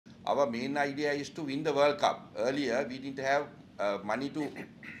our main idea is to win the World Cup. Earlier, we didn't have money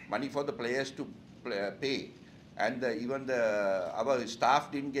for the players to pay, and even our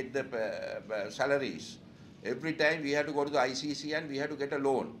staff didn't get the salaries. Every time we had to go to the ICC and we had to get a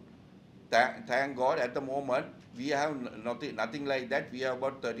loan. Thank God, at the moment we have nothing like that. We have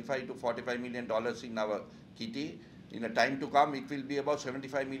about $35 to $45 million in our kitty. In a time to come, it will be about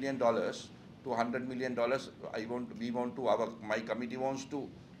 $75 million to $100 million. My committee wants to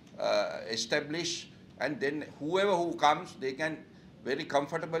establish, and then whoever who comes, they can very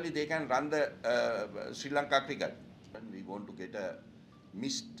comfortably they can run the Sri Lanka cricket. And we want to get a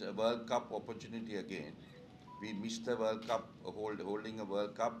missed World Cup opportunity again. We missed the World Cup, holding a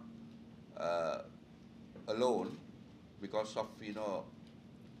World Cup alone because of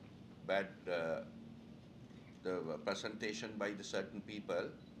bad the presentation by the certain people.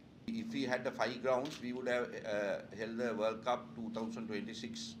 If we had the 5 grounds, we would have held the World Cup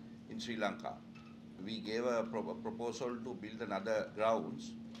 2026 in Sri Lanka. We gave a proposal to build another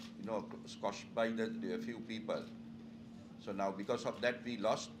grounds, squashed by the few people. So now because of that we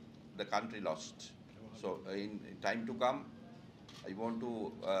lost, the country lost. So in time to come, I want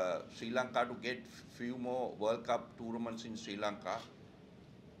to Sri Lanka to get few more World Cup tournaments in Sri Lanka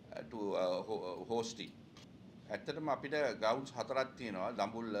to host it. ඇත්තටම අපිට grounds 4ක් තියෙනවා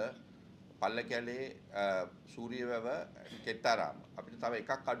දඹුල්ල පල්ලකැලේ සූරියවැව කෙත්තාරාම අපිට තව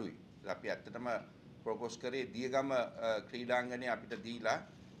එකක් අඩුයි. අපි ඇත්තටම ප්‍රොපෝස් කරේ දියගම ක්‍රීඩාංගණය අපිට දීලා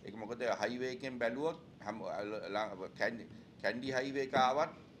ඒක මොකද හයිවේ එකෙන් බැලුවොත් කැන්ඩි හයිවේ එක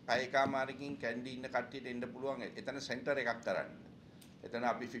ආවත් පැයකමාරකින් කැන්ඩි ඉන්න කට්ටියට එන්න පුළුවන්. එතන සෙන්ටර් එකක් කරන්න. එතන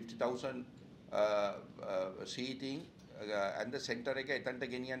අපි 50,000 seating and the center එක එතනට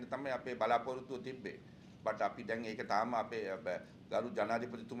ගෙනියන්න තමයි අපේ බලාපොරොත්තුව තිබ්බේ. but අපි දැන් ඒක තාම අපේ ගරු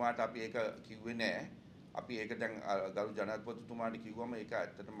ජනාධිපතිතුමාට අපි ඒක කිව්වේ නෑ. අපි ඒක දැන් ගරු ජනාධිපතිතුමාට කිව්වම ඒක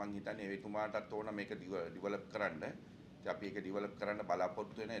ඇත්තටම මං හිතන්නේ එතුමාටත් ඕන මේක ඩිවෙලොප් කරන්න. ඉතින් අපි ඒක ඩිවෙලොප් කරන්න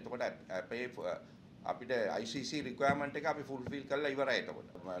බලාපොරොත්තු වෙනවා. එතකොට අපේ අපිට ICC requirement එක අපි fulfill කරලා ඉවරයි එතකොට.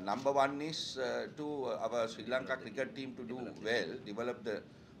 Number 1 is to our Sri Lanka cricket team to do well, develop the.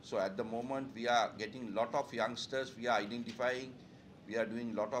 So at the moment we are getting lot of youngsters, we are identifying, we are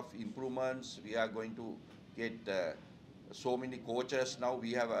doing lot of improvements, we are going to get so many coaches now.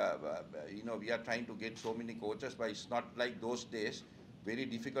 We have we are trying to get so many coaches, but it's not like those days. Very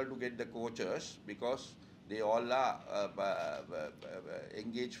difficult to get the coaches because they all are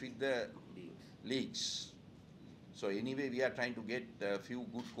engaged with the leagues. So anyway, we are trying to get a few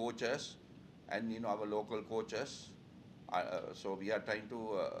good coaches and our local coaches. So we are trying to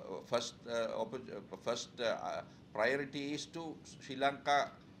first priority is to Sri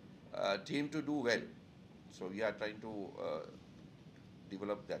Lanka team to do well. So we are trying to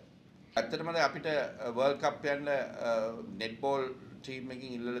develop that. ඇත්තටම අපිට World Cup යන netball team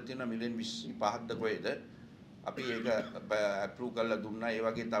එකකින් ඉල්ලලා තියෙන million 25ක්ද කොහෙද අපි ඒක approve කරලා දුන්නා. ඒ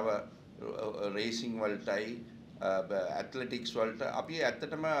වගේ තව racing වලටයි athletics වලට අපි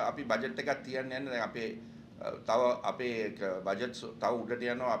ඇත්තටම අපි budget එකක් තියන්න යන්නේ. දැන් අපේ තව අපේ budget තව උඩට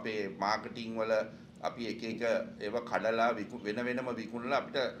යනවා. අපේ marketing වල අපි එක එක ඒව කඩලා වෙන වෙනම විකුණලා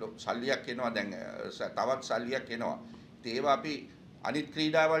අපිට සල්ලියක් එනවා. දැන් තවත් සල්ලියක් එනවා. ඒව අපි අනිත්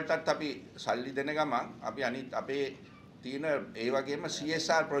ක්‍රීඩා වලටත් අපි සල්ලි දෙන ගමන් අපි අනිත් අපේ තියෙන ඒ වගේම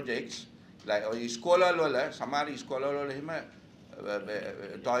CSR projects like ඉස්කෝලවල වල සමහර ඉස්කෝලවල එහෙම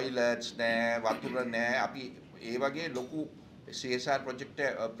toilets නෑ වතුර නෑ. අපි ඒ වගේ ලොකු CSR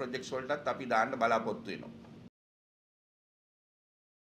projects වලටත් අපි දාන්න බලාපොරොත්තු වෙනවා.